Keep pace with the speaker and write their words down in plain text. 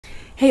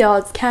Hey y'all,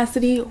 it's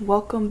Cassidy.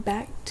 Welcome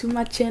back to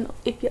my channel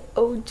if you're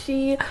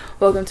OG.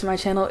 Welcome to my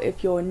channel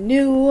if you're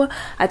new.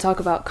 I talk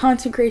about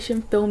content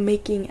creation,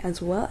 filmmaking,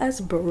 as well as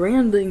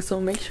branding,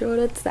 so make sure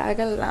to tag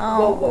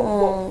along.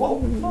 Whoa.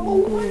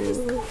 What is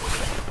going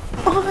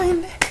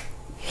on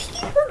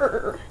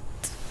here?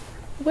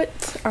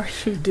 What are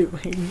you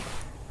doing?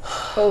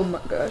 Oh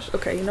my gosh.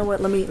 Okay, you know what?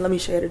 Let me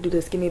show you how to do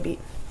this. Give me a beat.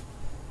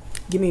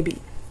 Give me a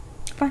beat.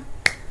 Fine.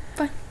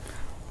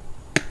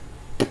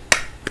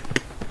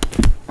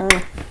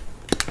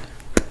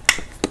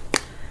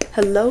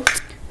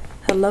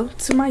 Hello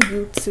to my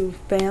YouTube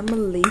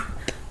family.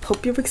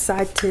 Hope you're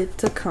excited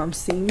to come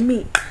see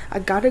me. I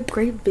got a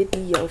great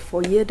video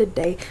for you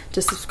today.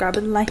 Just subscribe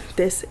and like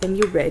this and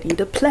you're ready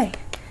to play.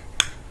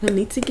 No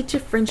need to get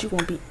your friends, you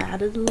won't be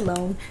at it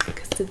alone,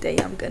 because today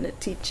I'm gonna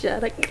teach you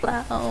to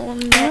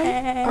clown.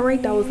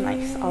 Alright, that was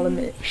nice, I'll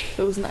admit.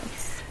 It was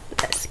nice.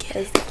 Let's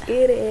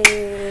get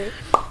it.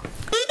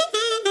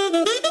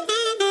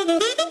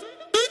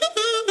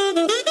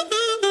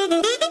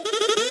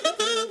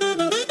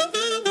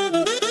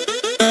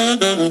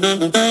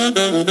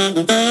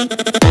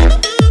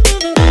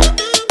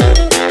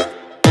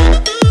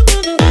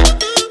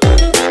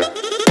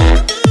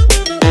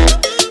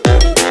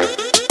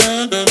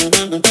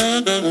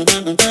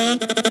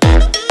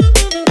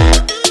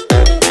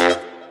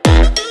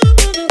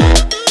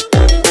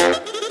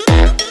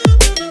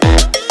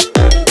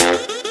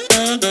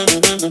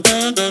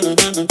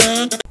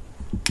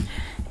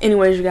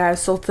 Anyways, you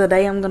guys, so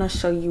today I'm gonna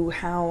show you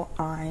how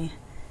I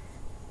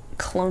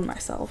clone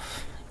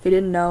myself. If you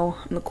didn't know,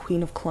 I'm the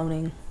queen of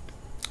cloning,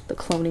 the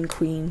cloning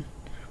queen.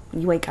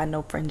 When you ain't got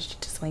no friends, you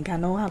just ain't got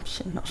no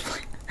option. No.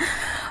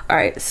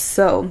 Alright,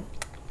 so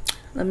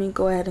let me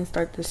go ahead and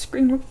start the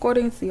screen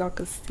recording so y'all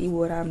can see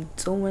what I'm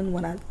doing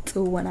when I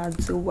do what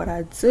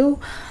I do.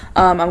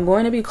 I'm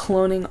going to be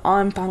cloning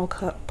on Final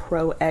Cut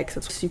Pro X,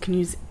 so you can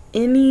use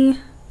any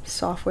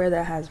software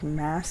that has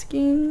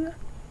masking.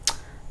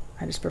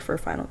 I just prefer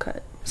Final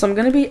Cut. So I'm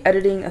gonna be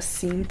editing a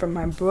scene from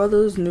my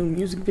brother's new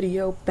music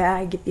video,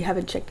 Bag. If you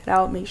haven't checked it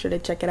out, make sure to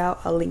check it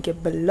out. I'll link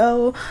it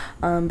below.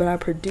 But I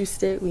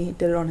produced it. We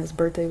did it on his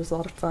birthday. It was a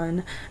lot of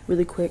fun.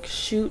 Really quick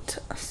shoot.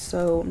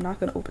 So I'm not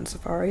gonna open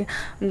Safari.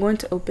 I'm going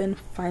to open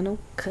Final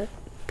Cut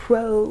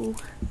Pro.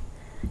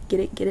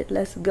 Get it,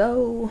 let's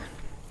go.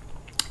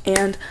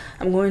 And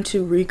I'm going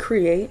to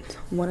recreate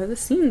one of the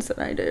scenes that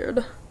I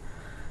did.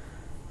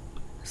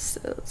 So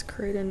let's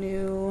create a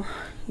new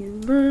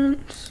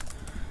event.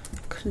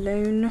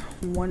 Clone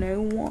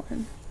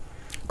 101.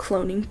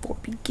 Cloning for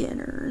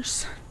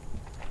beginners.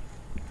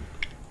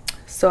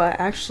 So I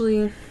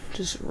actually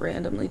just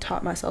randomly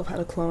taught myself how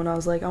to clone. I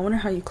was like, I wonder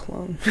how you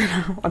clone.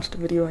 I watched a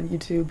video on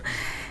YouTube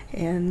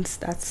and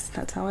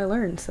that's how I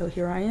learned. So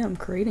here I am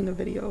creating a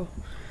video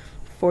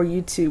for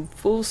YouTube.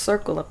 Full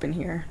circle up in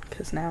here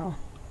because now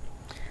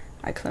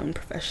I clone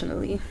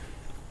professionally.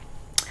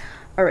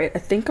 Alright, I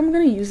think I'm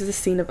gonna use the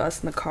scene of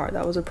us in the car.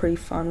 That was a pretty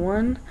fun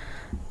one.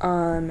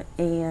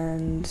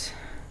 And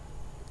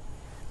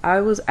I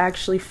was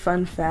actually,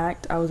 fun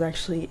fact, I was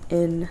actually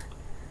in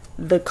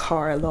the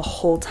car the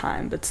whole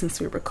time, but since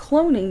we were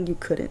cloning, you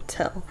couldn't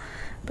tell.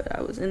 But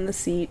I was in the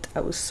seat, I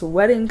was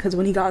sweating, because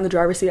when he got in the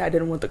driver's seat, I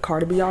didn't want the car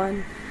to be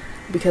on,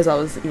 because I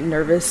was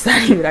nervous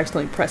that he would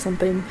accidentally press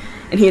something,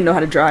 and he didn't know how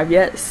to drive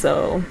yet,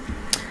 so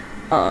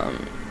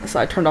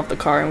I turned off the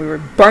car and we were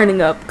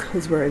burning up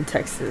because we're in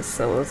Texas,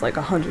 so it was like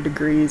 100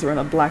 degrees. We're in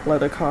a black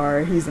leather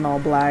car, he's in all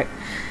black.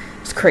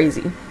 It's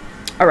crazy.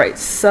 Alright,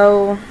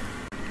 so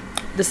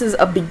this is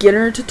a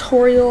beginner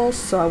tutorial,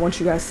 so I want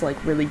you guys to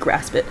like really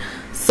grasp it.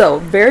 So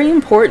very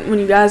important when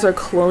you guys are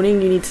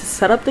cloning, you need to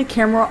set up the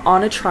camera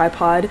on a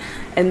tripod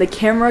and the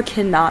camera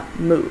cannot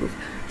move.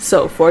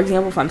 So for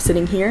example, if I'm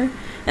sitting here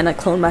and I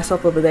clone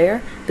myself over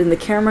there, then the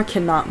camera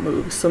cannot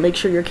move. So make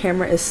sure your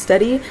camera is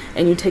steady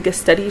and you take a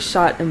steady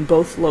shot in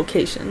both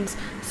locations.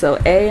 So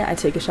A, I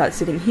take a shot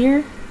sitting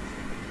here,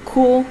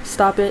 cool,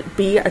 stop it.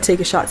 B, I take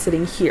a shot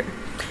sitting here.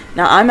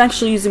 Now I'm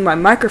actually using my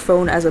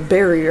microphone as a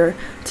barrier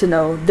to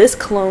know this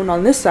clone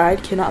on this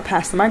side cannot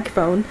pass the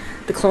microphone,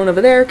 the clone over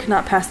there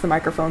cannot pass the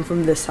microphone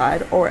from this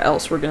side, or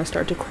else we're going to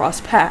start to cross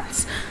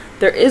paths.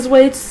 There is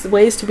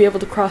ways to be able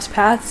to cross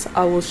paths.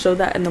 I will show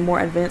that in the more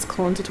advanced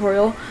clone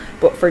tutorial,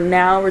 but for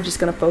now we're just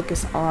going to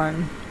focus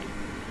on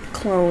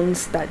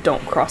clones that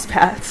don't cross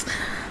paths.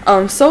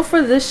 So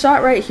for this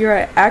shot right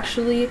here, I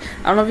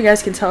don't know if you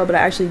guys can tell, but I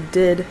actually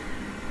did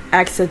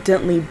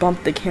accidentally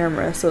bump the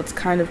camera, so it's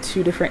kind of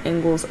two different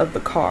angles of the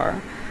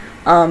car.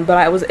 But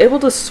I was able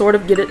to sort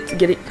of get it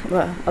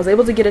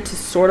to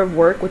sort of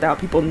work without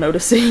people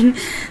noticing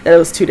that it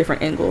was two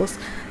different angles.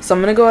 So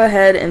I'm gonna go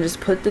ahead and just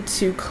put the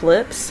two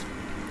clips.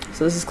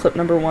 So this is clip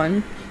number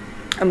 1.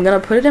 I'm gonna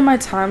put it in my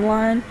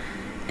timeline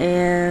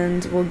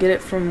and we'll get it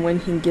from when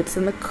he gets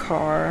in the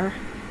car.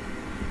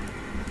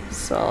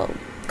 So I'll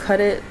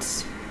cut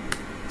it.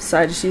 So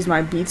I just use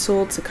my B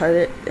tool to cut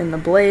it in the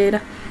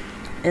blade.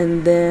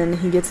 And then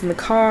he gets in the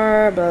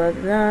car, blah,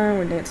 blah, blah,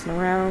 we're dancing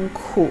around,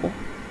 cool.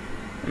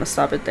 I'm gonna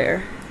stop it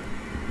there.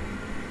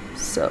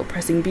 So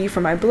pressing B for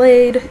my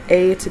blade,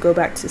 A to go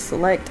back to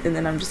select, and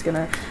then I'm just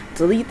gonna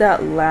delete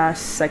that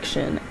last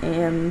section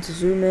and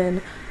zoom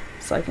in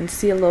so I can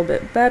see a little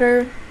bit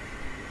better.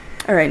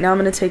 All right, now I'm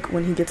gonna take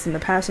when he gets in the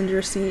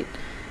passenger seat.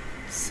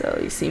 So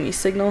you see me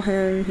signal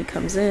him, he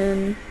comes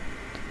in,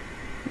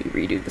 we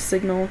redo the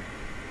signal.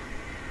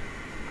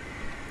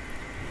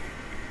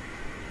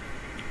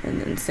 And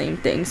then same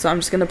thing. So I'm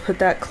just gonna put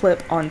that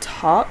clip on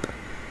top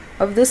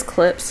of this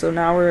clip. So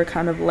now we're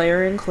kind of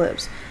layering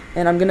clips.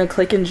 And I'm gonna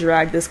click and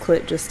drag this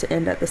clip just to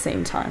end at the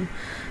same time.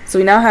 So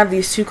we now have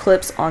these two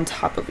clips on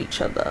top of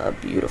each other.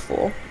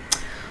 Beautiful.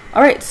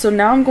 All right, so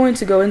now I'm going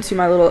to go into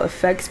my little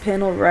effects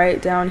panel right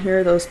down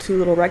here, those two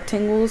little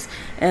rectangles,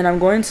 and I'm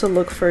going to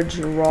look for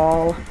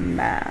draw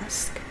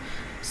mask.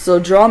 So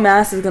draw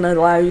mask is gonna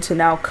allow you to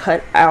now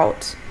cut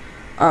out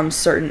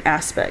certain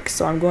aspects.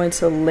 So I'm going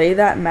to lay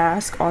that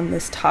mask on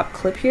this top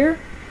clip here,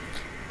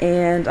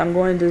 and I'm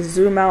going to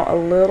zoom out a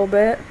little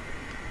bit,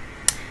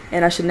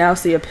 and I should now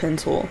see a pen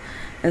tool.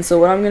 And so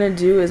what I'm gonna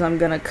do is I'm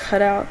gonna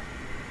cut out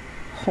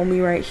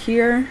homie right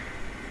here,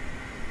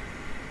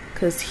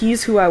 because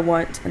he's who I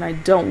want and I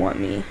don't want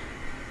me.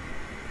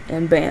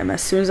 And bam,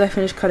 as soon as I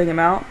finish cutting him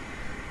out,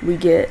 we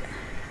get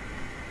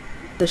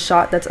the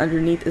shot that's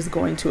underneath is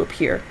going to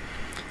appear.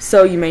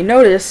 So you may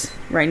notice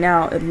right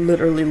now it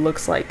literally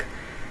looks like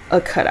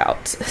a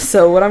cutout.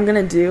 So what I'm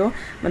gonna do,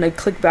 I'm gonna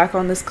click back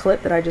on this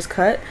clip that I just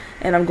cut,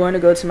 and I'm going to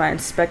go to my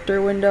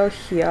inspector window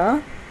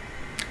here.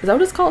 Is that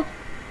what it's called?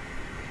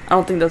 I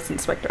don't think that's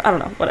inspector. I don't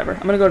know, whatever.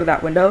 I'm gonna go to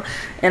that window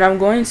and I'm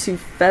going to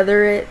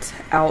feather it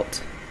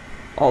out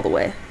all the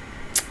way.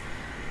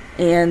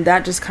 And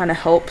that just kind of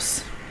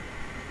helps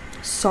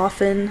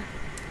soften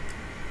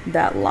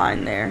that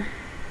line there.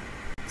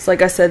 So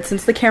like I said,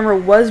 since the camera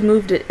was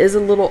moved, it is a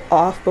little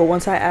off, but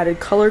once I added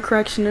color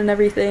correction and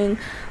everything,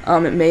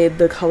 it made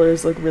the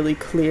colors look really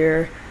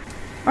clear.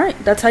 Alright,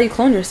 that's how you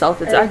clone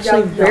yourself. It's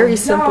actually very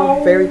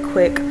simple, very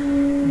quick,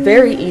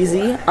 very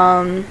easy.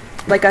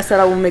 Like I said,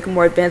 I will make a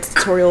more advanced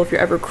tutorial if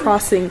you're ever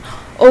crossing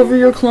over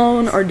your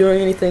clone or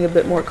doing anything a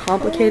bit more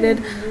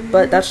complicated,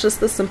 but that's just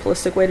the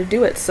simplistic way to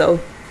do it. So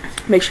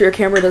make sure your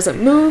camera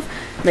doesn't move,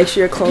 make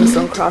sure your clones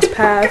don't cross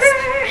paths,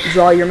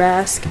 draw your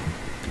mask,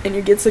 and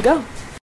you're good to go.